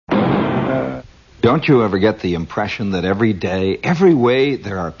Don't you ever get the impression that every day, every way,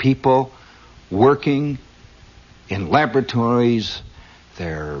 there are people working in laboratories,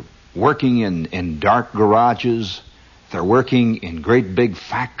 they're working in dark garages, they're working in great big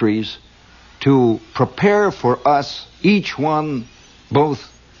factories to prepare for us, each one, both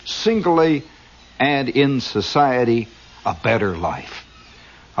singly and in society, a better life.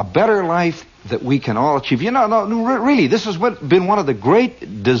 A better life that we can all achieve. Really, this has been one of the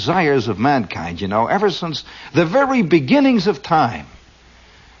great desires of mankind, ever since the very beginnings of time,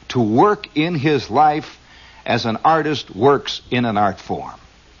 to work in his life as an artist works in an art form,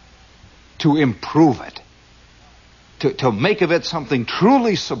 to improve it, to make of it something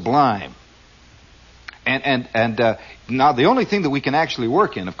truly sublime. And now the only thing that we can actually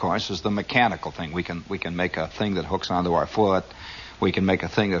work in, of course, is the mechanical thing. We can make a thing that hooks onto our foot. We can make a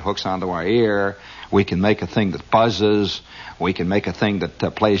thing that hooks onto our ear. We can make a thing that buzzes. We can make a thing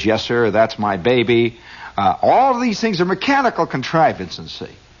that plays, yes, sir, that's my baby. All of these things are mechanical contrivances, see.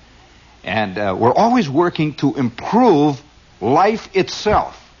 And we're always working to improve life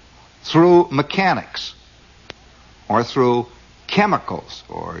itself through mechanics or through chemicals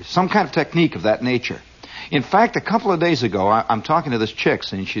or some kind of technique of that nature. In fact, a couple of days ago, I'm talking to this chick,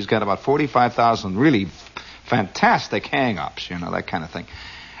 and she's got about 45,000 really fantastic hang-ups, that kind of thing.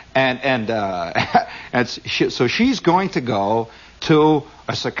 So she's going to go to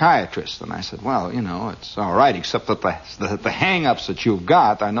a psychiatrist. And I said, well, it's all right, except that the hang-ups that you've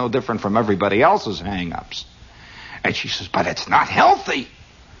got are no different from everybody else's hang-ups. And she says, but it's not healthy.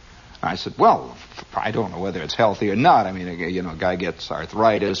 I said, well, I don't know whether it's healthy or not. I mean, a guy gets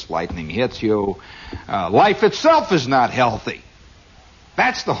arthritis, lightning hits you. Life itself is not healthy.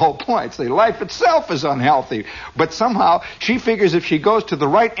 That's the whole point. See, life itself is unhealthy. But somehow she figures if she goes to the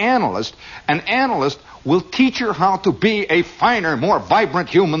right analyst, an analyst will teach her how to be a finer, more vibrant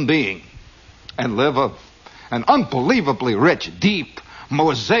human being and live an unbelievably rich, deep,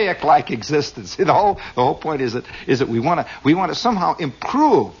 mosaic-like existence. The whole point is that we want to somehow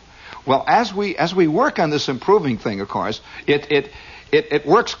improve. Well, as we work on this improving thing, of course, it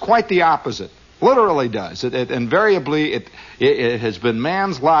works quite the opposite. Literally does. Invariably, it has been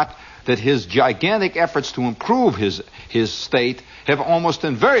man's lot that his gigantic efforts to improve his state have almost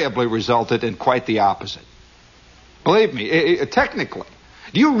invariably resulted in quite the opposite. Believe me, technically.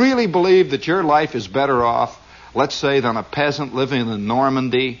 Do you really believe that your life is better off, let's say, than a peasant living in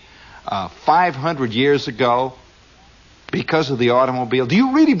Normandy 500 years ago because of the automobile? Do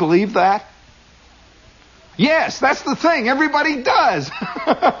you really believe that? Yes, that's the thing. Everybody does.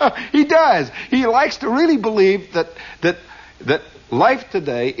 He does. He likes to really believe that life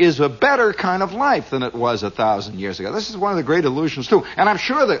today is a better kind of life than it was 1,000 years ago. This is one of the great illusions, too. And I'm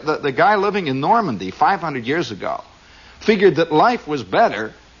sure that the guy living in Normandy 500 years ago figured that life was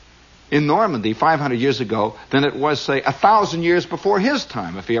better in Normandy 500 years ago than it was, say, 1,000 years before his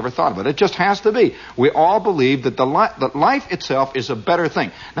time, if he ever thought about it. It just has to be. We all believe that that life itself is a better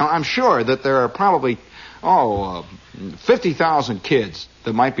thing. Now, I'm sure that there are probably 50,000 kids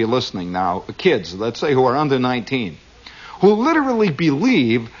that might be listening now, kids, let's say, who are under 19, who literally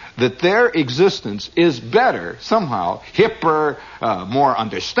believe that their existence is better, somehow, hipper, more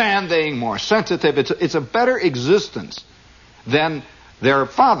understanding, more sensitive. It's a better existence than their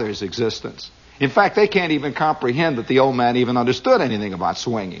father's existence. In fact, they can't even comprehend that the old man even understood anything about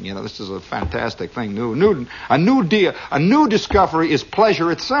swinging. This is a fantastic thing. A new discovery is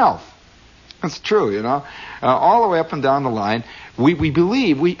pleasure itself. That's true, all the way up and down the line,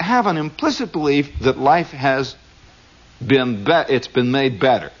 we have an implicit belief that life has it's been made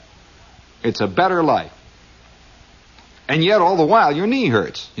better. It's a better life. And yet, all the while, your knee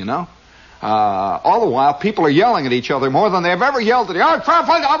hurts, all the while, people are yelling at each other more than they've ever yelled at each other.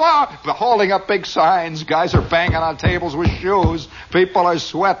 Holding up big signs. Guys are banging on tables with shoes. People are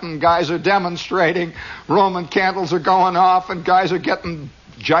sweating. Guys are demonstrating. Roman candles are going off, and guys are getting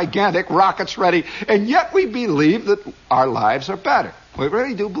gigantic rockets ready, and yet we believe that our lives are better. We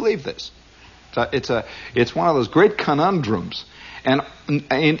really do believe this. It's one of those great conundrums. And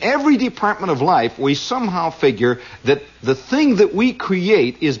in every department of life, we somehow figure that the thing that we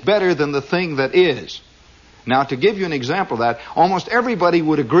create is better than the thing that is. Now, to give you an example of that, almost everybody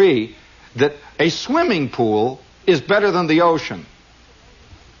would agree that a swimming pool is better than the ocean.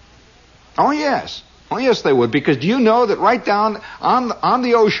 Oh, yes. Oh, yes, they would, because do you know that right down on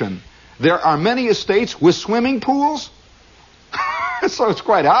the ocean, there are many estates with swimming pools? So it's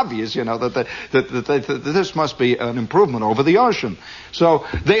quite obvious, that this must be an improvement over the ocean. So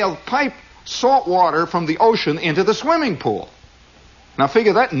they'll pipe salt water from the ocean into the swimming pool. Now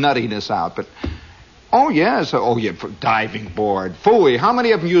figure that nuttiness out, but Oh, yes. Oh, yeah, for diving board. Phooey, how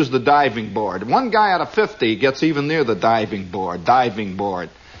many of them use the diving board? One guy out of 50 gets even near the diving board. Diving board.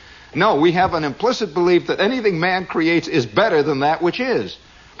 No, we have an implicit belief that anything man creates is better than that which is.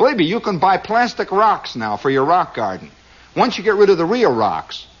 Believe me, you can buy plastic rocks now for your rock garden. Once you get rid of the real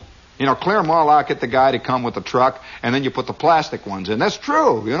rocks, clear them all out, get the guy to come with the truck, and then you put the plastic ones in. That's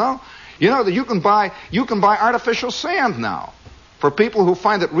true, You know that you can buy artificial sand now for people who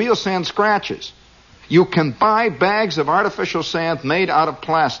find that real sand scratches. You can buy bags of artificial sand made out of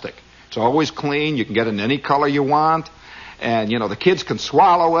plastic. It's always clean. You can get it in any color you want. And, the kids can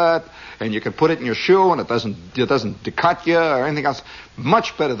swallow it. And you can put it in your shoe and it doesn't cut you or anything else.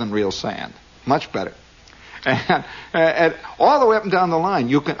 Much better than real sand. Much better. And all the way up and down the line,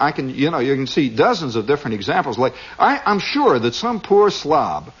 you can see dozens of different examples. Like, I'm sure that some poor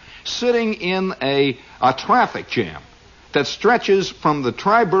slob sitting in a traffic jam that stretches from the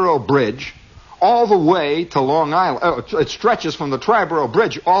Triborough Bridge all the way to Long Island. It stretches from the Triborough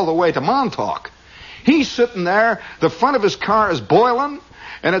Bridge all the way to Montauk. He's sitting there, the front of his car is boiling,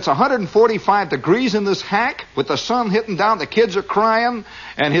 and it's 145 degrees in this hack with the sun hitting down. The kids are crying,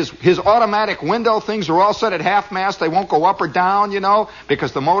 and his automatic window things are all set at half-mast. They won't go up or down,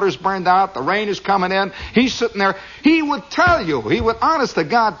 because the motor's burned out. The rain is coming in. He's sitting there. He would honest to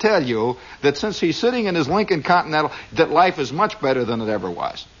God tell you that since he's sitting in his Lincoln Continental, that life is much better than it ever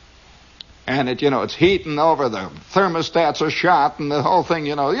was. And it's heating over, the thermostats are shot, and the whole thing,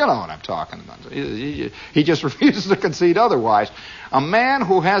 you know what I'm talking about. He just refuses to concede otherwise. A man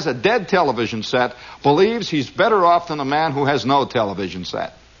who has a dead television set believes he's better off than a man who has no television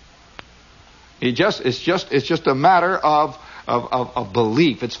set. It's just a matter of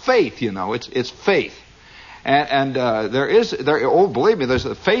belief. It's faith, it's faith. And believe me,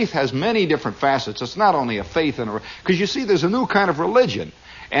 faith has many different facets. It's not only a faith because you see, there's a new kind of religion.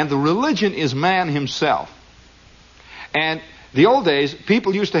 And the religion is man himself. And the old days,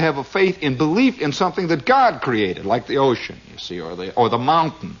 people used to have a faith in belief in something that God created, like the ocean, you see, or the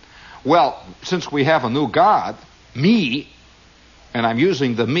mountain. Well, since we have a new God, me, and I'm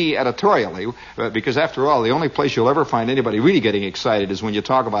using the me editorially, because after all, the only place you'll ever find anybody really getting excited is when you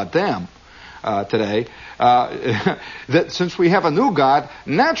talk about them today, that since we have a new God,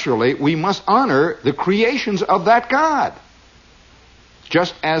 naturally we must honor the creations of that God.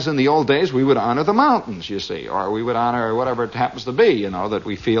 Just as in the old days, we would honor the mountains, you see, or we would honor whatever it happens to be, that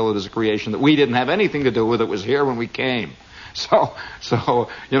we feel it is a creation that we didn't have anything to do with. It was here when we came. So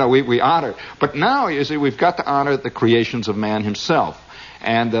we honor. But now, you see, we've got to honor the creations of man himself.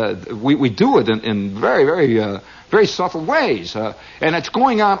 And we do it in very, very, very subtle ways. And it's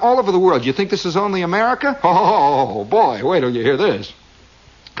going on all over the world. You think this is only America? Oh, boy, wait till you hear this.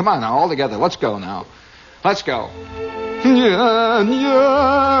 Come on now, all together. Let's go now. Let's go. Yeah,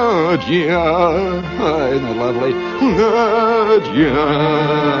 yeah, yeah. Isn't that lovely?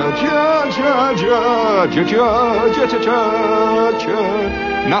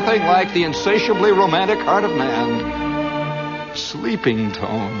 Nothing like the insatiably romantic heart of man. Sleeping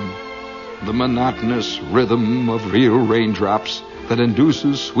tone, the monotonous rhythm of real raindrops that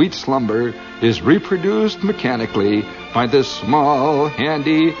induces sweet slumber, is reproduced mechanically by this small,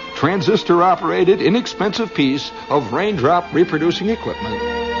 handy, transistor-operated, inexpensive piece of raindrop reproducing equipment.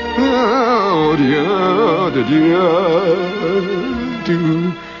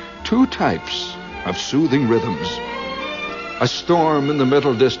 Two types of soothing rhythms. A storm in the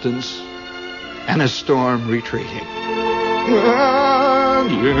middle distance and a storm retreating.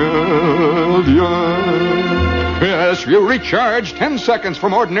 Yes, you recharge 10 seconds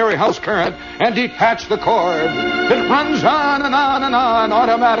from ordinary house current and detach the cord. It runs on and on and on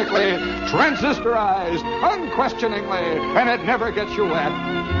automatically, transistorized, unquestioningly, and it never gets you wet.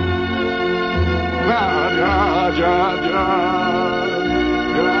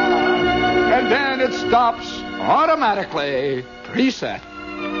 And then it stops automatically, preset.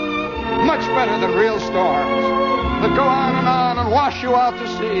 Much better than real storms that go on and wash you out to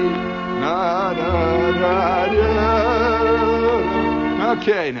sea.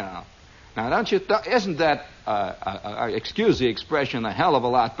 Okay, now don't you? Isn't that, excuse the expression, a hell of a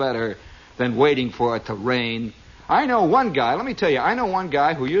lot better than waiting for it to rain? I know one guy. Let me tell you, I know one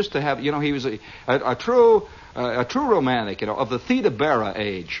guy who used to have. He was a true romantic, of the Theta Bara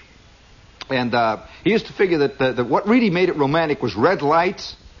age, and he used to figure that what really made it romantic was red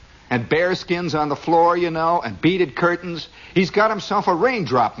lights and bearskins on the floor, and beaded curtains. He's got himself a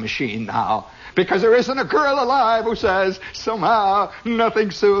raindrop machine now, because there isn't a girl alive who says, somehow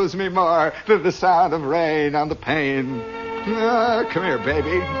nothing soothes me more than the sound of rain on the pane. Come here,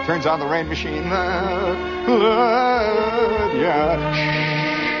 baby. Turns on the rain machine.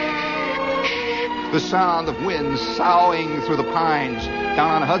 The sound of wind soughing through the pines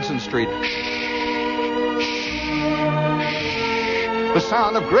down on Hudson Street. The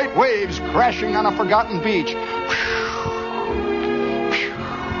sound of great waves crashing on a forgotten beach.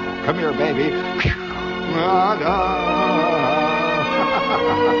 Come here, baby.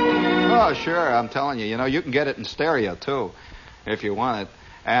 Oh, sure, I'm telling you. You know, you can get it in stereo, too, if you want it.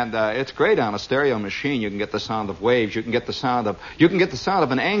 And it's great on a stereo machine. You can get the sound of waves. You can get the sound of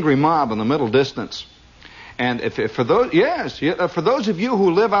an angry mob in the middle distance. And for those of you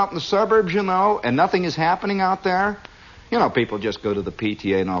who live out in the suburbs, you know, and nothing is happening out there, you know, people just go to the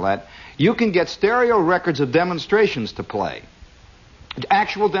PTA and all that. You can get stereo records of demonstrations to play.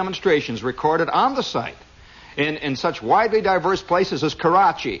 Actual demonstrations recorded on the site in such widely diverse places as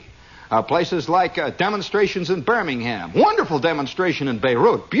Karachi, places like demonstrations in Birmingham, wonderful demonstration in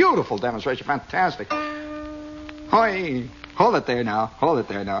Beirut, beautiful demonstration, fantastic. Oi, hold it there now.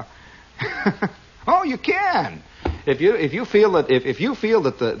 Oh, you can. If you feel that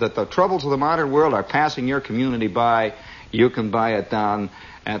the troubles of the modern world are passing your community by, you can buy it down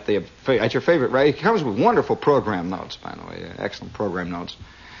at your favorite rate. It comes with wonderful program notes, by the way, excellent program notes,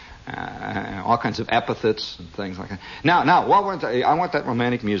 all kinds of epithets and things like that. Now, I want that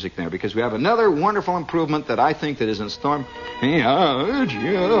romantic music there because we have another wonderful improvement that I think that is in storm. And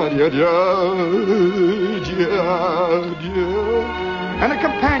a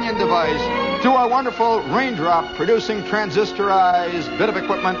companion device to our wonderful raindrop producing transistorized bit of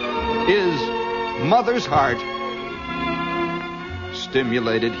equipment is Mother's Heart.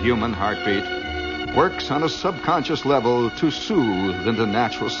 Stimulated human heartbeat works on a subconscious level to soothe into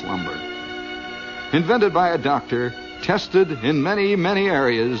natural slumber. Invented by a doctor, tested in many, many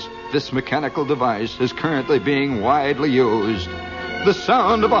areas, this mechanical device is currently being widely used. The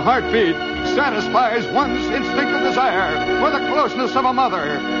sound of a heartbeat satisfies one's instinctive desire for the closeness of a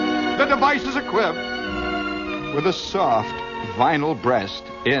mother. The device is equipped with a soft vinyl breast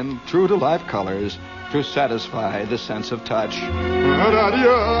in true-to-life colors to satisfy the sense of touch.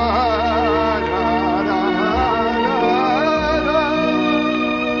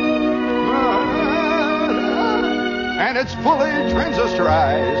 And it's fully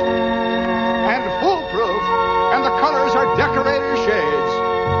transistorized and foolproof, and the colors are decorator shades.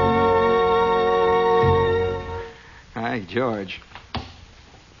 Hi, George.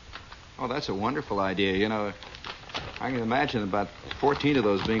 Oh, that's a wonderful idea. You know, I can imagine about 14 of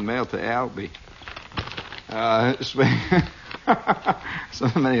those being mailed to Albee. So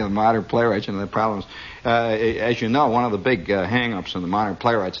many of the modern playwrights and their problems. As you know, one of the big hang-ups in the modern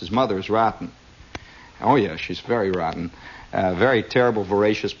playwrights is mother's rotten. Oh, yeah, she's very rotten. Very terrible,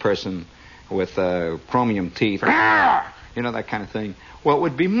 voracious person with chromium teeth. You know, that kind of thing. Well, it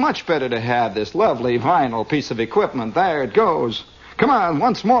would be much better to have this lovely vinyl piece of equipment. There it goes. Come on,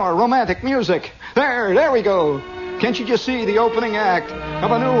 once more, romantic music. There we go. Can't you just see the opening act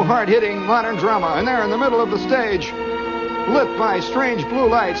of a new hard-hitting modern drama? And there in the middle of the stage, lit by strange blue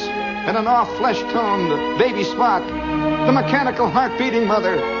lights and an off-flesh-toned baby spot, the mechanical heart-beating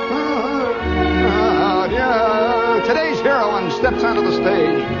mother. Today's heroine steps onto the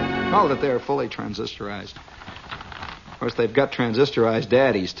stage. Oh, that they're fully transistorized. Of course, they've got transistorized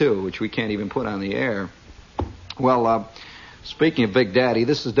daddies, too, which we can't even put on the air. Well, speaking of Big Daddy,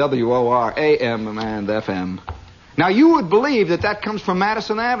 this is WOR AM and FM. Now, you would believe that comes from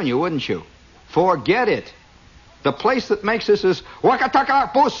Madison Avenue, wouldn't you? Forget it. The place that makes this is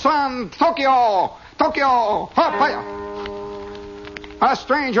Wakataka, Busan, Tokyo, Hopaya. A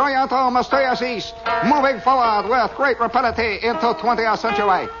strange Oriental mysterious East, moving forward with great rapidity into 20th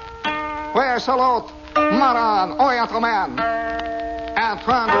century. We salute modern Oriental man and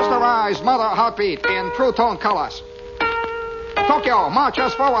transistorized mother heartbeat in true tone colors. Tokyo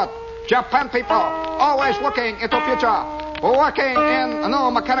marches forward. Japan people always looking into future, working in a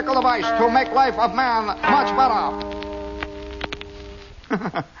new mechanical device to make life of man much better.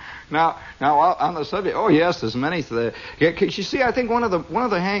 Now on the subject, oh yes, there's many. You see, I think one of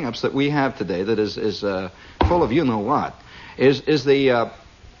the hang-ups that we have today that is full of you know what is the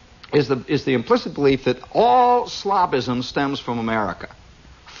implicit belief that all slobism stems from America.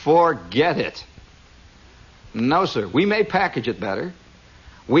 Forget it. No, sir. We may package it better.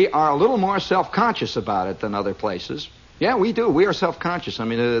 We are a little more self-conscious about it than other places. Yeah, we do. We are self-conscious. I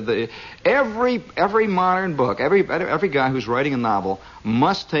mean, every modern book, every guy who's writing a novel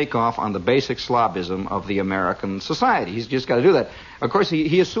must take off on the basic slobism of the American society. He's just got to do that. Of course,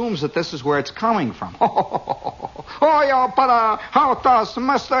 he assumes that this is where it's coming from. Oh, your brother, how does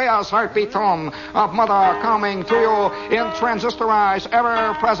mysterious heartbeat tone of mother coming to you in transistorized,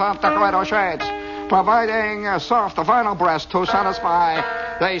 ever-present decorator shades, providing a soft vinyl breast to satisfy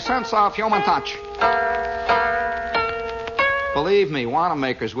The sense of human touch. Believe me,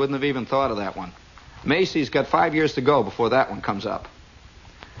 Wanamaker's wouldn't have even thought of that one. Macy's got 5 years to go before that one comes up.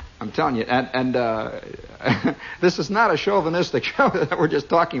 I'm telling you, and this is not a chauvinistic show that we're just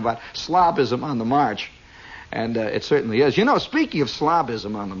talking about Slavism on the march, and it certainly is. You know, speaking of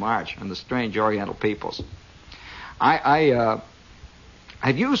Slavism on the march and the strange Oriental peoples, have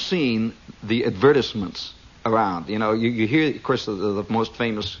you seen the advertisements around? You know, you hear, of course, the most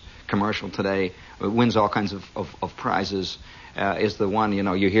famous commercial today, wins all kinds of prizes, is the one, you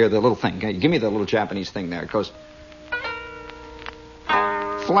know, you hear the little thing. Give me the little Japanese thing there. It goes,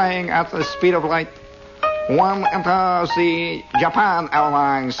 flying at the speed of light, one enters the Japan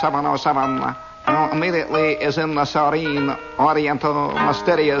Airlines 707, immediately is in the serene, oriental,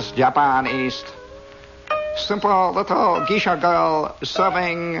 mysterious Japan East. Simple little geisha girl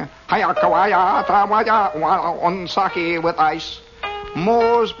serving hayakawaya tawaya on sake with ice,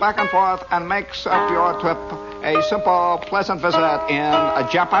 moves back and forth and makes of your trip a simple, pleasant visit in a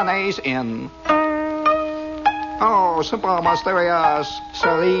Japanese inn. Oh, simple, mysterious,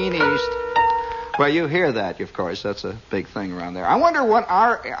 serene East. Well, you hear that, of course. That's a big thing around there. I wonder what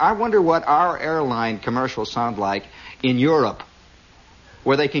our airline commercials sound like in Europe,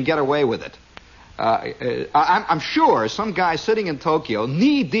 where they can get away with it. I'm sure some guy sitting in Tokyo,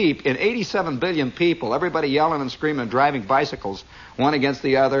 knee-deep in 87 billion people, everybody yelling and screaming, driving bicycles, one against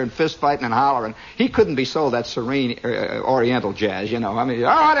the other, and fist-fighting and hollering. He couldn't be sold that serene Oriental jazz, you know. I mean,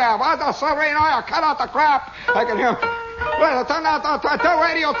 oh, there, what the serene oil, cut out the crap. I can hear him. Well, turn out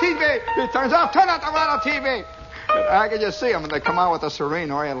radio TV. He turns off, turn out the radio TV. I can just see them, and they come out with a serene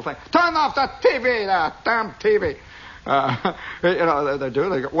Oriental thing. Turn off the TV, that damn TV. You know, they're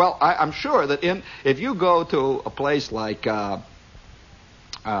doing it. Well, I'm sure that if you go to a place like, I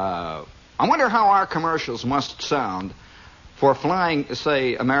wonder how our commercials must sound for flying,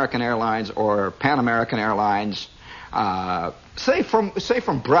 say, American Airlines or Pan American Airlines, say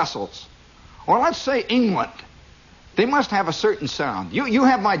from Brussels, or let's say England. They must have a certain sound. You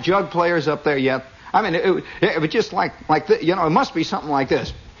have my jug players up there yet? I mean, it was just like this, you know, it must be something like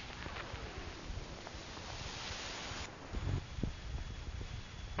this.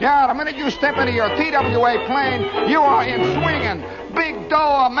 Yeah, the minute you step into your TWA plane, you are in swinging Big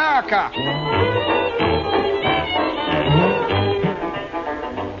Dough America.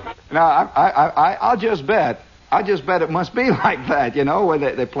 Now, I'll just bet it must be like that, you know, when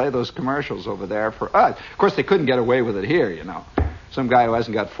they play those commercials over there for us. Of course, they couldn't get away with it here, you know. Some guy who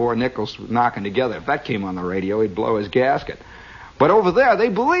hasn't got 4 nickels knocking together, if that came on the radio, he'd blow his gasket. But over there, they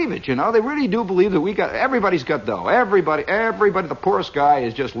believe it, you know. They really do believe that everybody's got dough. Everybody, the poorest guy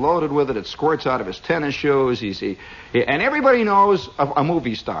is just loaded with it. It squirts out of his tennis shoes. And everybody knows a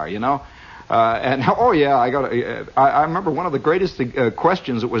movie star, you know. Oh yeah, I remember one of the greatest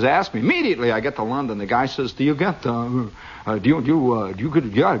questions that was asked me immediately. I get to London. The guy says, "Do you get out to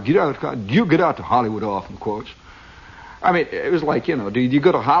Hollywood often?" Quotes. I mean, it was like, you know, do you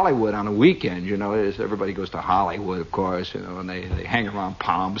go to Hollywood on a weekend? You know, everybody goes to Hollywood, of course, you know, and they hang around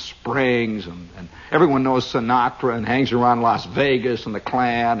Palm Springs, and everyone knows Sinatra and hangs around Las Vegas and the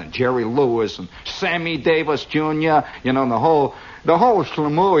Klan and Jerry Lewis and Sammy Davis Jr., you know, and the whole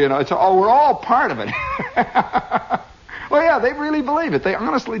shlamoo, you know, we're all part of it. Well, yeah, they really believe it. They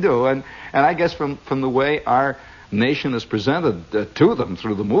honestly do. And I guess from the way our nation is presented to them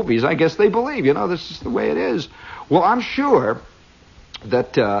through the movies, I guess they believe, you know, this is the way it is. Well, I'm sure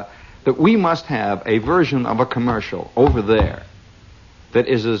that we must have a version of a commercial over there that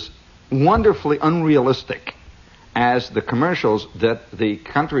is as wonderfully unrealistic as the commercials that the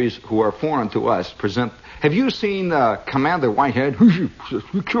countries who are foreign to us present. Have you seen Commander Whitehead?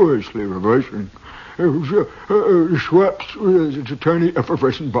 Curiously refreshing. Schweppes is a tiny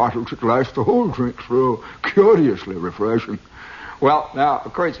effervescent bottles that last the whole drink through. Curiously refreshing. Well, now,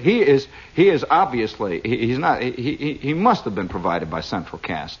 of course, he is obviously, he must have been provided by Central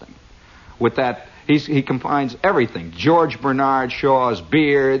Casting. With that, he combines everything. George Bernard Shaw's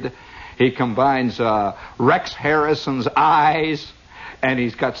beard, he combines Rex Harrison's eyes, and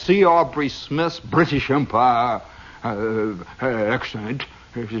he's got C. Aubrey Smith's British Empire accent.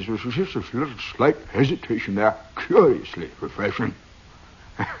 There's just a little slight hesitation there. Curiously refreshing.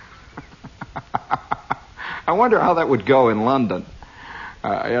 I wonder how that would go in London. You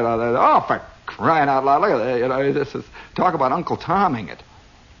know, for crying out loud, look at that. You know, this is talk about Uncle Tomming it.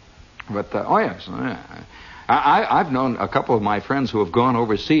 But yes, I've known a couple of my friends who have gone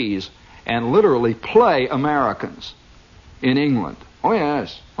overseas and literally play Americans in England. Oh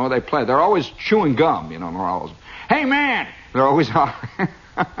yes, they play. They're always chewing gum. You know, they're always, hey man, they're always.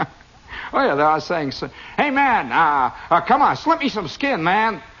 Oh, yeah, I was saying, hey, man, come on, slip me some skin,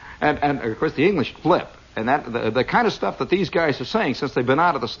 man. And of course, the English flip. And that the kind of stuff that these guys are saying, since they've been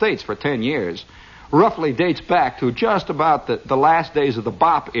out of the States for 10 years, roughly dates back to just about the last days of the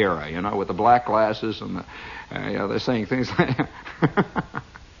Bop era, you know, with the black glasses and they're saying things like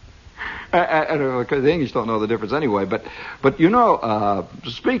because the English don't know the difference anyway. But you know,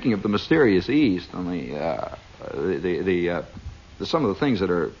 speaking of the mysterious East and some of the things that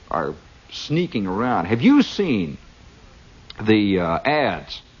are sneaking around, have you seen the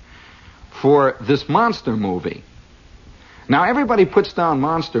ads for this monster movie? Now, everybody puts down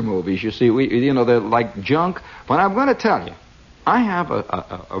monster movies. You see, they're like junk. But I'm going to tell you, I have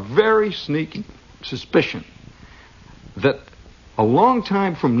a very sneaking suspicion that a long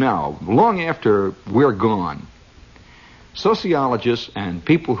time from now, long after we're gone, sociologists and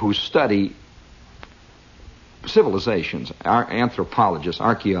people who study civilizations, anthropologists,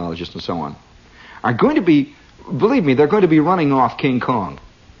 archaeologists, and so on, are going to be, believe me, they're going to be running off King Kong.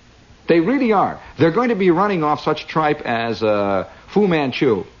 They really are. They're going to be running off such tripe as Fu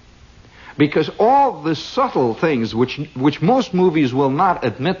Manchu. Because all the subtle things which most movies will not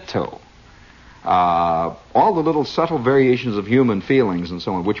admit to, all the little subtle variations of human feelings and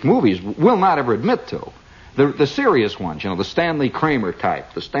so on, which movies will not ever admit to, the serious ones, the Stanley Kramer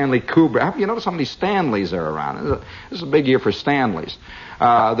type, the Stanley Kubrick. Have you noticed how many Stanleys are around? This is a big year for Stanleys.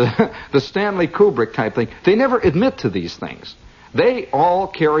 The Stanley Kubrick type thing. They never admit to these things. They all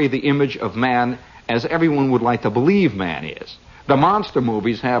carry the image of man as everyone would like to believe man is. The monster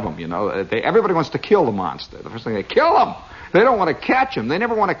movies have them, everybody wants to kill the monster. The first thing they kill him. They don't want to catch him. They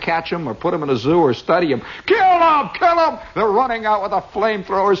never want to catch him or put him in a zoo or study him. Kill him! Kill him! They're running out with the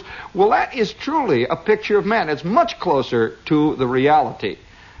flamethrowers. Well, that is truly a picture of man. It's much closer to the reality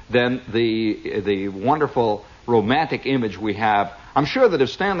than the wonderful romantic image we have. I'm sure that if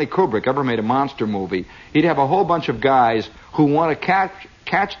Stanley Kubrick ever made a monster movie, he'd have a whole bunch of guys who want to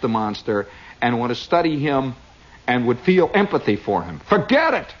catch the monster and want to study him and would feel empathy for him.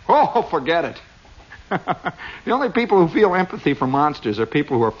 Forget it! Oh, forget it. The only people who feel empathy for monsters are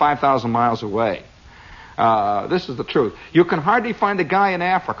people who are 5,000 miles away. This is the truth. You can hardly find a guy in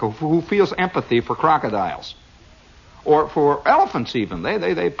Africa who feels empathy for crocodiles. Or for elephants even.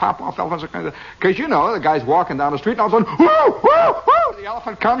 They pop off elephants. Because, the guy's walking down the street and all of a sudden, whoo, whoo, whoo, the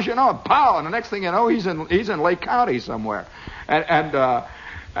elephant comes, and pow, and the next thing you know, he's in Lake County somewhere. And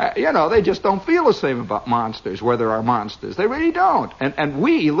they just don't feel the same about monsters, where there are monsters. They really don't. And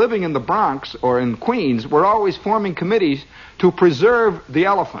we, living in the Bronx or in Queens, we're always forming committees to preserve the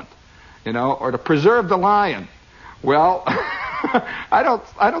elephant, or to preserve the lion. Well, I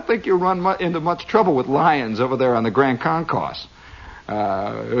don't think you run into much trouble with lions over there on the Grand Concourse.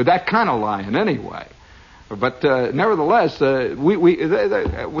 That kind of lion, anyway. But nevertheless, so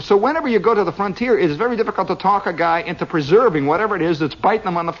whenever you go to the frontier, it is very difficult to talk a guy into preserving whatever it is that's biting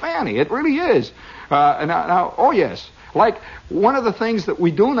them on the fanny. It really is. Oh yes. Like, one of the things that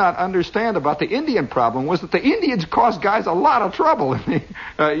we do not understand about the Indian problem was that the Indians caused guys a lot of trouble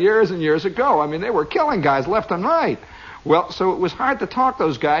years and years ago. I mean, they were killing guys left and right. Well, so it was hard to talk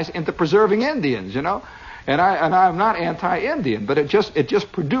those guys into preserving Indians, And I'm not anti-Indian, but it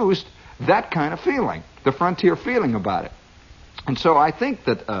just produced that kind of feeling, the frontier feeling about it. And so I think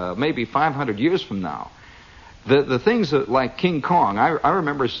that maybe 500 years from now, the things that, like King Kong, I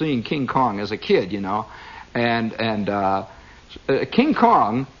remember seeing King Kong as a kid, and King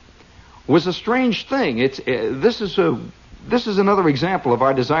Kong was a strange thing. This is another example of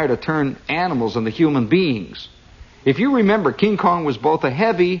our desire to turn animals into human beings. If you remember, King Kong was both a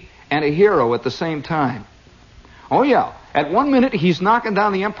heavy and a hero at the same time. Oh yeah, at one minute he's knocking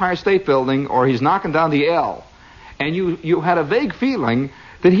down the Empire State Building or he's knocking down the L, and you had a vague feeling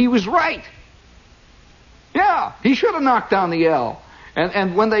that he was right. Yeah, he should have knocked down the L.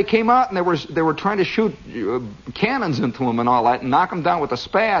 And when they came out and they were trying to shoot cannons into him and all that, and knock him down with the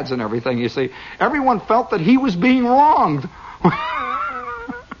spads and everything, you see, everyone felt that he was being wronged.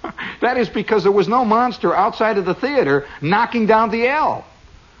 That is because there was no monster outside of the theater knocking down the L.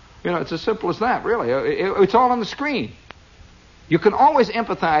 It's as simple as that, really. It's all on the screen. You can always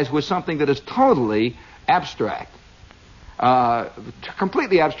empathize with something that is totally abstract.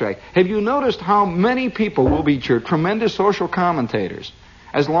 Completely abstract. Have you noticed how many people will be tremendous social commentators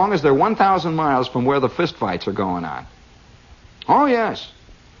as long as they're 1,000 miles from where the fistfights are going on? Oh, yes.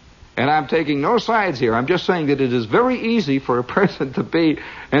 And I'm taking no sides here. I'm just saying that it is very easy for a person to be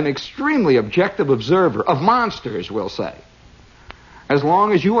an extremely objective observer of monsters, we'll say. As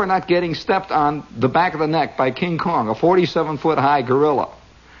long as you are not getting stepped on the back of the neck by King Kong, a 47-foot-high gorilla.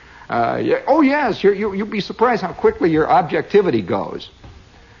 Oh, yes, you'll be surprised how quickly your objectivity goes.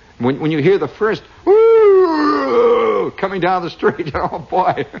 When you hear the first "Woo!" coming down the street, oh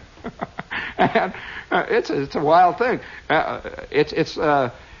boy, and it's a wild thing.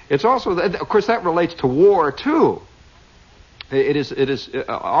 It's also, of course, that relates to war too. It is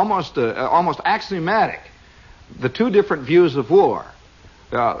almost axiomatic. The two different views of war.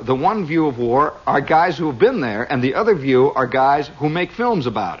 The one view of war are guys who have been there, and the other view are guys who make films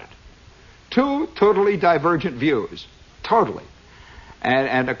about it. Two totally divergent views, totally.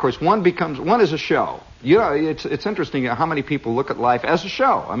 And of course, one is a show. You know, it's interesting how many people look at life as a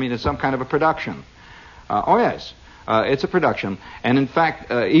show. I mean, it's some kind of a production. Oh yes, it's a production. And in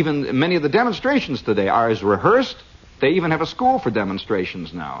fact, even many of the demonstrations today are as rehearsed. They even have a school for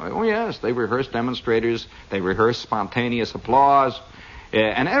demonstrations now. Oh yes, they rehearse demonstrators. They rehearse spontaneous applause.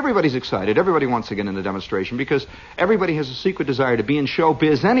 And everybody's excited. Everybody wants to get in the demonstration because everybody has a secret desire to be in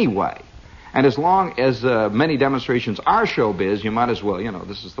showbiz anyway. And as long as many demonstrations are showbiz, you might as well,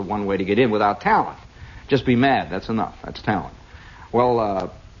 this is the one way to get in without talent. Just be mad. That's enough. That's talent.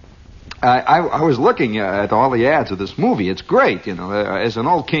 Well, I was looking at all the ads of this movie. It's great, As an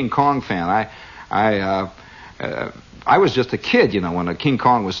old King Kong fan, I was just a kid, when King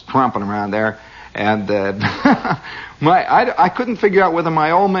Kong was tromping around there. And I couldn't figure out whether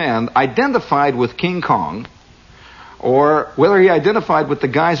my old man identified with King Kong or whether he identified with the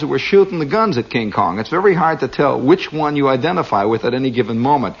guys who were shooting the guns at King Kong. It's very hard to tell which one you identify with at any given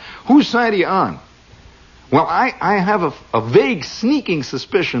moment. Whose side are you on? Well, I have a vague, sneaking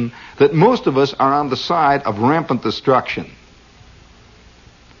suspicion that most of us are on the side of rampant destruction.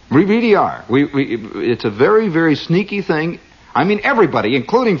 We really are. It's a very, very sneaky thing. I mean, everybody,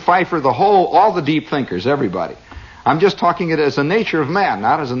 including Pfeiffer, all the deep thinkers, everybody. I'm just talking it as a nature of man,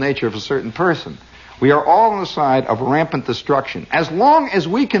 not as a nature of a certain person. We are all on the side of rampant destruction. As long as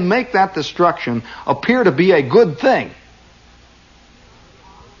we can make that destruction appear to be a good thing.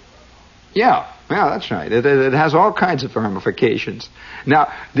 Yeah, that's right. It has all kinds of ramifications. Now,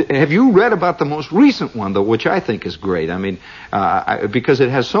 have you read about the most recent one, though, which I think is great? I mean, because it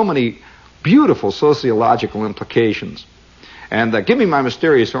has so many beautiful sociological implications. And give me my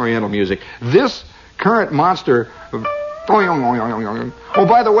mysterious Oriental music. This current monster... Oh,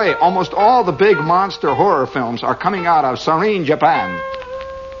 by the way, almost all the big monster horror films are coming out of Sarin, Japan.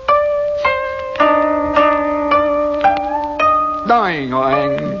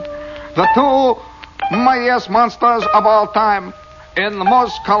 The two mightiest monsters of all time in the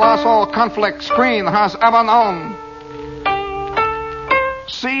most colossal conflict screen has ever known.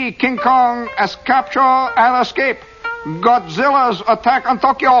 See King Kong as capture and escape Godzilla's attack on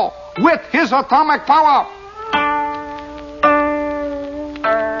Tokyo with his atomic power.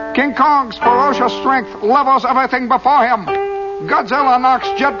 King Kong's ferocious strength levels everything before him. Godzilla knocks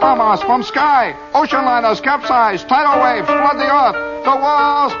jet bombers from sky. Ocean liners capsize. Tidal waves flood the earth. The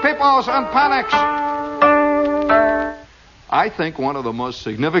world's peoples in panics. I think one of the most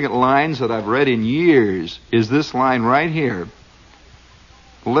significant lines that I've read in years is this line right here.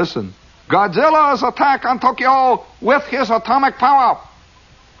 Listen. Godzilla's attack on Tokyo with his atomic power.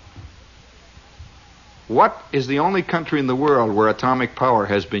 What is the only country in the world where atomic power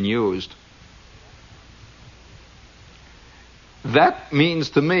has been used? That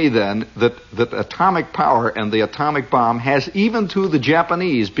means to me, then, that atomic power and the atomic bomb has, even to the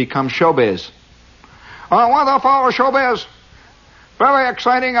Japanese, become showbiz. Oh, wonderful showbiz. Very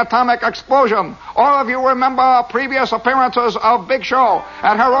exciting atomic explosion. All of you remember previous appearances of Big Show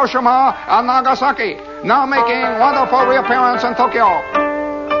at Hiroshima and Nagasaki, now making wonderful reappearance in Tokyo.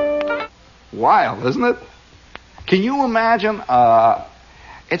 Wild, isn't it? Can you imagine?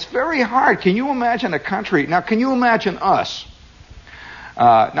 It's very hard. Can you imagine a country? Now, can you imagine us?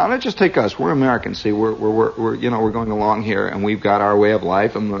 Now, let's just take us. We're Americans. See, we're going along here, and we've got our way of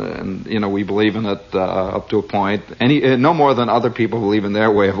life, and we believe in it up to a point. No more than other people believe in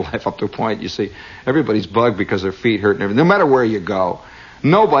their way of life up to a point. You see, everybody's bugged because their feet hurt and everything. No matter where you go,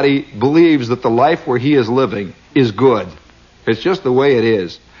 nobody believes that the life where he is living is good. It's just the way it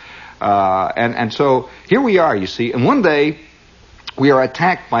is. And so here we are, you see, and one day we are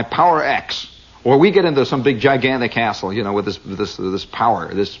attacked by Power X, or we get into some big gigantic castle, with this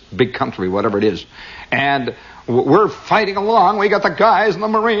power, this big country, whatever it is, and we're fighting along. We got the guys and the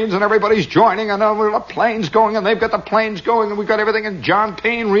Marines and everybody's joining, and the planes going, and they've got the planes going, and we've got everything, and John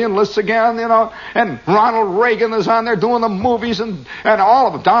Payne re-enlists again, and Ronald Reagan is on there doing the movies, and all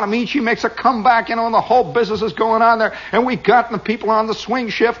of them. Don Amici makes a comeback, and the whole business is going on there, and we got the people on the swing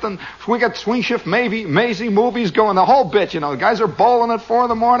shift, and we got swing shift Maisie movies going, the whole bit, the guys are bowling at 4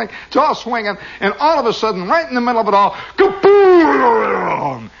 a.m, it's all swinging, and all of a sudden, right in the middle of it all,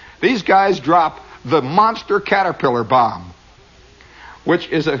 kaboom! These guys drop the monster caterpillar bomb. which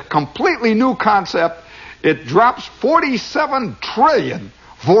is a completely new concept. It drops 47 trillion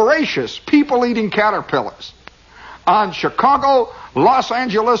voracious people-eating caterpillars on Chicago, Los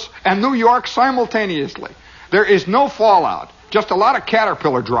Angeles, and New York simultaneously. There is no fallout. Just a lot of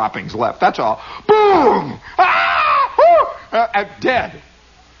caterpillar droppings left. That's all. Boom! Dead.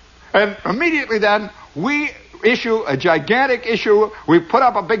 And immediately then, we issue a gigantic issue. We put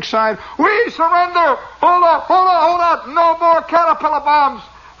up a big sign. We surrender! Hold on! No more caterpillar bombs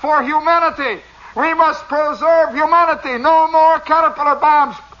for humanity. We must preserve humanity. No more caterpillar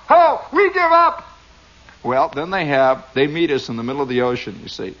bombs. Oh, we give up. Well, then they meet us in the middle of the ocean, you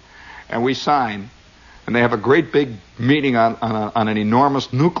see, and we sign, and they have a great big meeting on an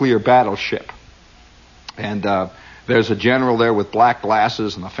enormous nuclear battleship. And there's a general there with black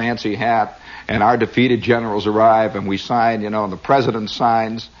glasses and a fancy hat, and our defeated generals arrive, and we sign, and the president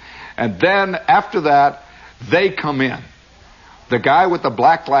signs. And then, after that, they come in. The guy with the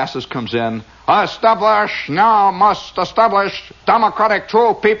black glasses comes in. Must establish democratic,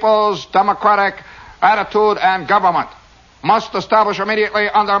 true people's democratic attitude and government. Must establish immediately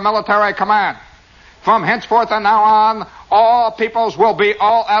under military command. From henceforth and now on, all peoples will be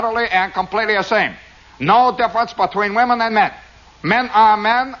all utterly and completely the same. No difference between women and men. Men are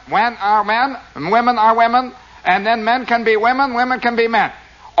men, women are women, and then men can be women can be men.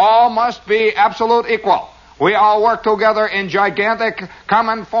 All must be absolute equal. We all work together in gigantic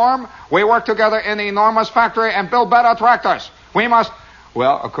common form. We work together in the enormous factory and build better tractors.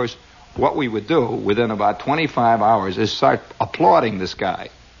 Well, of course, what we would do within about 25 hours is start applauding this guy.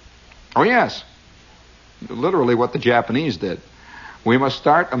 Oh, yes. Literally what the Japanese did. We must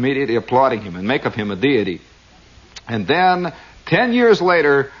start immediately applauding him and make of him a deity. And then, 10 years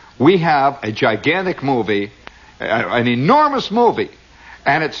later, we have a gigantic movie, an enormous movie.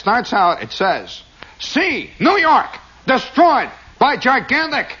 And it starts out, it says, "See, New York, destroyed by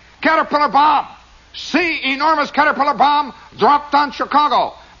gigantic caterpillar bomb. See, enormous caterpillar bomb dropped on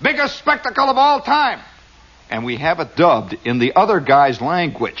Chicago. Biggest spectacle of all time." And we have it dubbed in the other guy's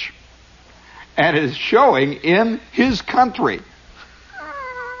language. And it is showing in his country.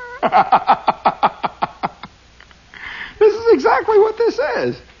 This is exactly what this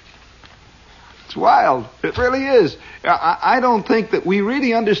is. It's wild. It really is. I don't think that we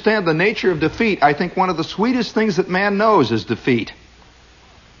really understand the nature of defeat. I think one of the sweetest things that man knows is defeat.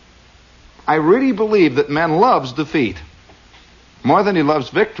 I really believe that man loves defeat more than he loves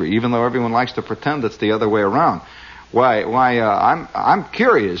victory, even though everyone likes to pretend it's the other way around. I'm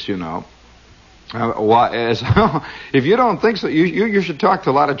curious, if you don't think so, you should talk to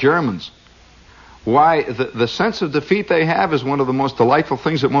a lot of Germans. Why the sense of defeat they have is one of the most delightful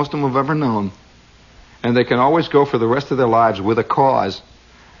things that most of them have ever known. And they can always go for the rest of their lives with a cause.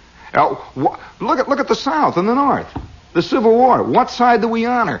 Look at the South and the North. The Civil War. What side do we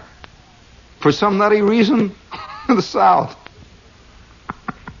honor? For some nutty reason, the South.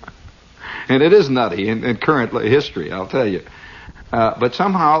 And it is nutty in current history, I'll tell you. But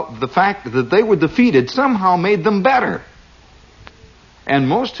somehow the fact that they were defeated somehow made them better. And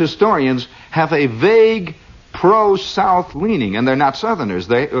most historians have a vague pro-South leaning, and they're not Southerners.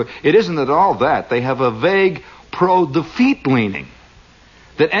 It isn't at all that. They have a vague pro-defeat leaning.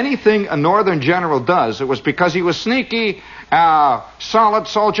 That anything a Northern general does, it was because he was sneaky, solid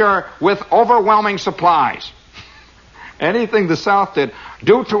soldier with overwhelming supplies. Anything the South did,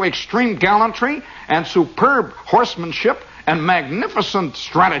 due to extreme gallantry and superb horsemanship and magnificent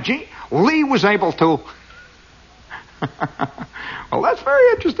strategy, Lee was able to... Well, that's a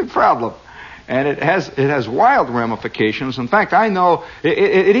very interesting problem. And it has wild ramifications. In fact, I know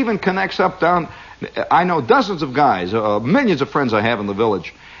it even connects up down. I know dozens of guys, millions of friends I have in the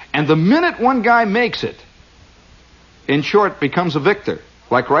village. And the minute one guy makes it, in short, becomes a victor,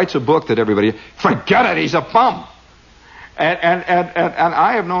 like writes a book that everybody, forget it, he's a bum. And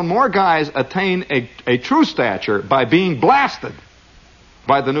I have known more guys attain a true stature by being blasted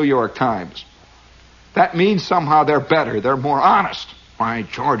by the New York Times. That means somehow they're better, they're more honest. Why,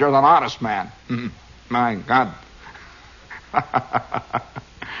 George, you're an honest man. My God.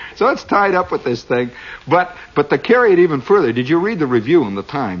 So it's tied up with this thing. But to carry it even further, did you read the review in the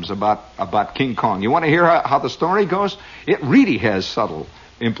Times about King Kong? You want to hear how the story goes? It really has subtle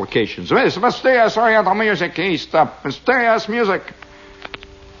implications. Mysterious Oriental music east up. Mysterious music.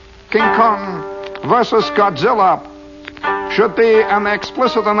 King Kong versus Godzilla should be an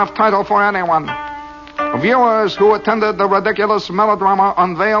explicit enough title for anyone. Viewers who attended the ridiculous melodrama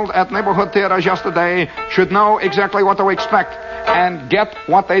unveiled at neighborhood theaters yesterday should know exactly what to expect and get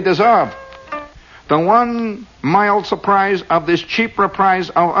what they deserve. The one mild surprise of this cheap reprise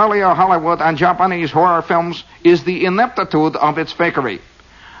of earlier Hollywood and Japanese horror films is the ineptitude of its fakery.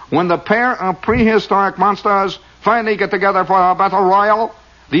 When the pair of prehistoric monsters finally get together for a battle royal,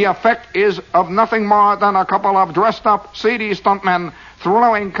 the effect is of nothing more than a couple of dressed-up, seedy stuntmen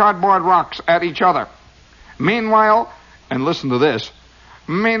throwing cardboard rocks at each other. Meanwhile, and listen to this,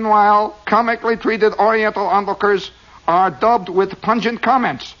 comically treated Oriental onlookers are dubbed with pungent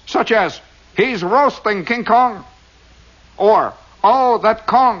comments, such as, "He's roasting King Kong," or, "Oh, that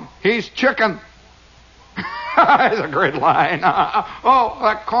Kong, he's chicken." That's a great line. "Oh,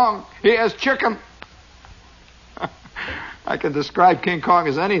 that Kong, he has chicken." I can describe King Kong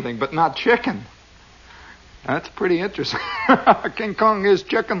as anything, but not chicken. That's pretty interesting. King Kong is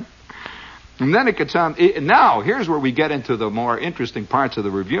chicken. And then it could sound... Now, here's where we get into the more interesting parts of the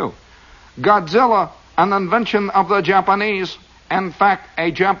review. Godzilla, an invention of the Japanese, in fact,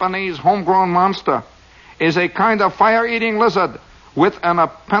 a Japanese homegrown monster, is a kind of fire-eating lizard with an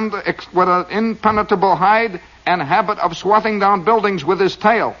impenetrable hide and habit of swatting down buildings with his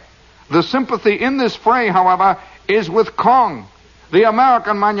tail. The sympathy in this fray, however, is with Kong, the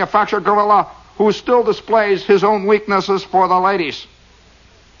American manufactured gorilla who still displays his own weaknesses for the ladies.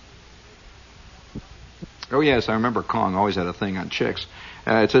 Oh, yes, I remember Kong always had a thing on chicks.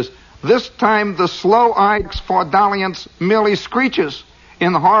 It says, "This time the slow-eyed for dalliance merely screeches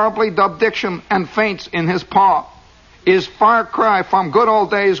in horribly dubbed diction and faints in his paw. Is far cry from good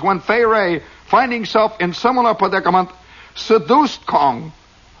old days when Fay Ray, finding himself in similar predicament, seduced Kong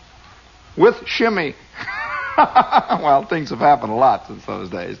with shimmy." Well, things have happened a lot since those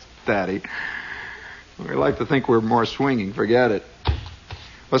days, Daddy. We like to think we're more swinging. Forget it.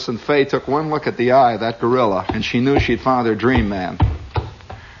 Listen, Fay took one look at the eye of that gorilla, and she knew she'd found her dream man.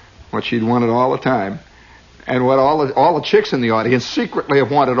 What she'd wanted all the time. And what all the chicks in the audience secretly have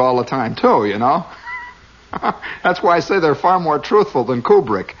wanted all the time, too, you know? That's why I say they're far more truthful than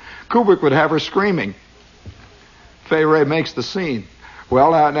Kubrick. Kubrick would have her screaming. Fay Ray makes the scene.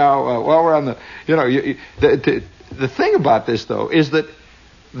 Well, now, while we're on the... You know, the thing about this, though, is that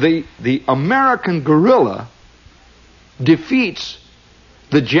the American gorilla defeats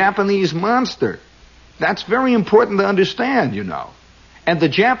the Japanese monster. That's very important to understand, you know. And the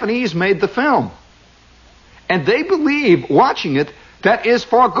Japanese made the film. And they believe, watching it, that is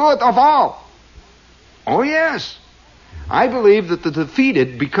for good of all. Oh, yes. I believe that the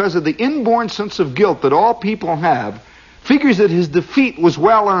defeated, because of the inborn sense of guilt that all people have, figures that his defeat was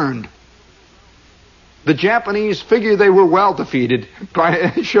well earned. The Japanese figure they were well defeated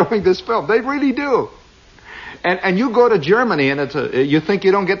by showing this film. They really do. And you go to Germany, and you think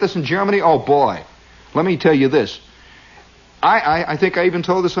you don't get this in Germany? Oh, boy. Let me tell you this. I think I even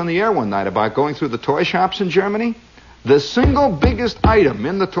told this on the air one night about going through the toy shops in Germany. The single biggest item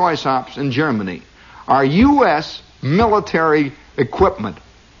in the toy shops in Germany are U.S. military equipment.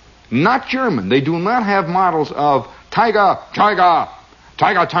 Not German. They do not have models of Tiger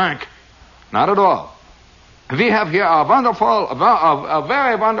tank. Not at all. We have here a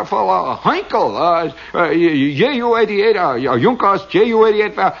very wonderful Heinkel, Ju-88, Junkers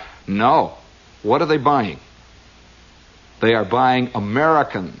Ju-88. No. What are they buying? They are buying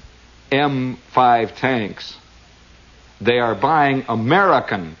American M5 tanks. They are buying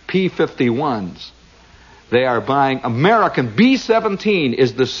American P-51s. They are buying American B-17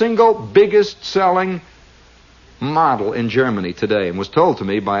 is the single biggest selling model in Germany today, and was told to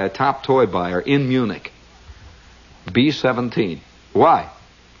me by a top toy buyer in Munich. B-17. Why?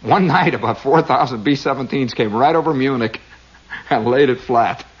 One night about 4,000 B-17s came right over Munich and laid it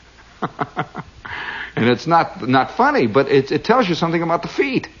flat. And it's not funny, but it tells you something about the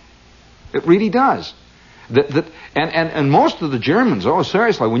feat. It really does. And most of the Germans, oh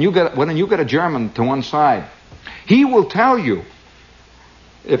seriously, when you get a German to one side, he will tell you,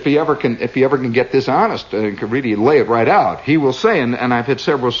 if he ever can get this honest and can really lay it right out, he will say, and I've had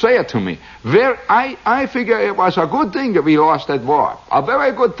several say it to me, I figure it was a good thing that we lost that war. A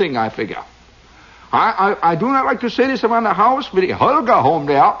very good thing, I figure. I do not like to say this around the house with Helga home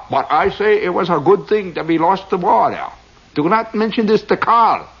there, but I say it was a good thing that we lost the war there. Do not mention this to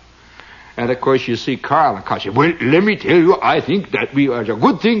Carl. And of course you see Carl, and Carl says, well, let me tell you, I think that it was a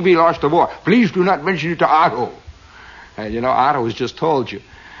good thing we lost the war. Please do not mention it to Otto. And you know, Otto has just told you.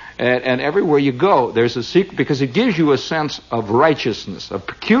 And everywhere you go, there's a secret, because it gives you a sense of righteousness, a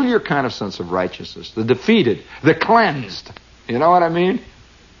peculiar kind of sense of righteousness. The defeated, the cleansed. You know what I mean?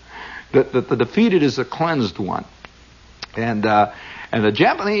 The defeated is a cleansed one. And the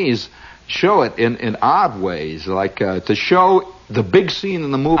Japanese show it in odd ways, like to show the big scene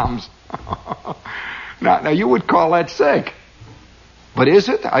in the movies. Now you would call that sick. But is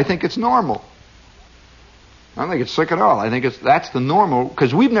it? I think it's normal. I don't think it's sick at all. I think that's the normal,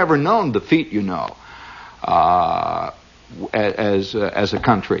 because we've never known defeat, as a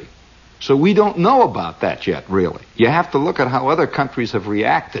country. So we don't know about that yet, really. You have to look at how other countries have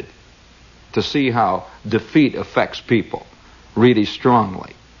reacted to see how defeat affects people really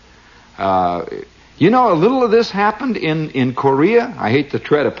strongly. A little of this happened in Korea. I hate to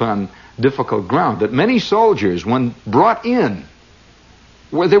tread upon difficult ground, but many soldiers, when brought in,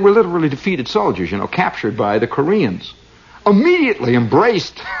 where they were literally defeated soldiers, captured by the Koreans, immediately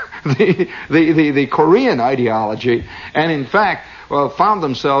embraced the Korean ideology, and in fact, found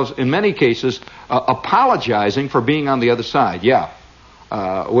themselves in many cases apologizing for being on the other side.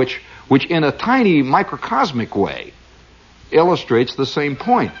 Which in a tiny microcosmic way illustrates the same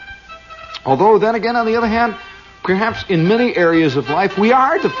point. Although then again, on the other hand, perhaps in many areas of life we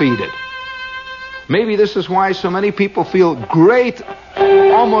are defeated. Maybe this is why so many people feel great,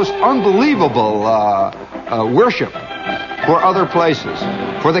 almost unbelievable worship for other places,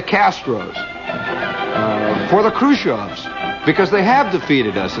 for the Castros, for the Khrushchevs, because they have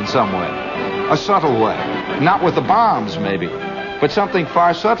defeated us in some way, a subtle way. Not with the bombs, maybe, but something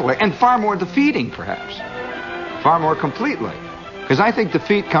far subtler and far more defeating, perhaps, far more completely. Because I think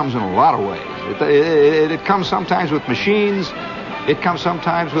defeat comes in a lot of ways. It comes sometimes with machines. It comes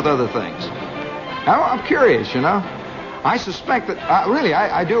sometimes with other things. Now, I'm curious, I suspect that,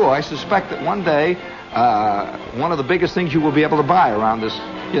 I do. I suspect that one day, one of the biggest things you will be able to buy around this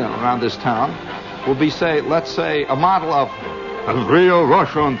town will be, let's say, a model of a real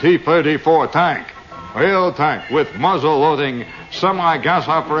Russian T-34 tank. Real tank with muzzle-loading,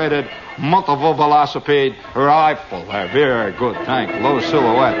 semi-gas-operated, multiple velocipede rifle. A very good tank, low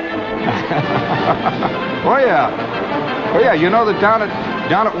silhouette. Oh yeah, that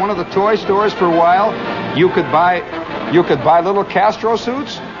down at one of the toy stores for a while, you could buy little Castro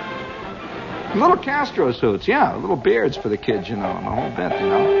suits. Little Castro suits, little beards for the kids, and the whole bit,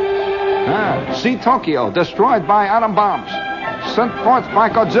 See Tokyo destroyed by atom bombs. Sent forth by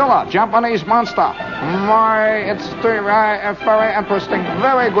Godzilla, Japanese monster. It's very interesting,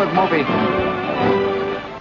 very good movie.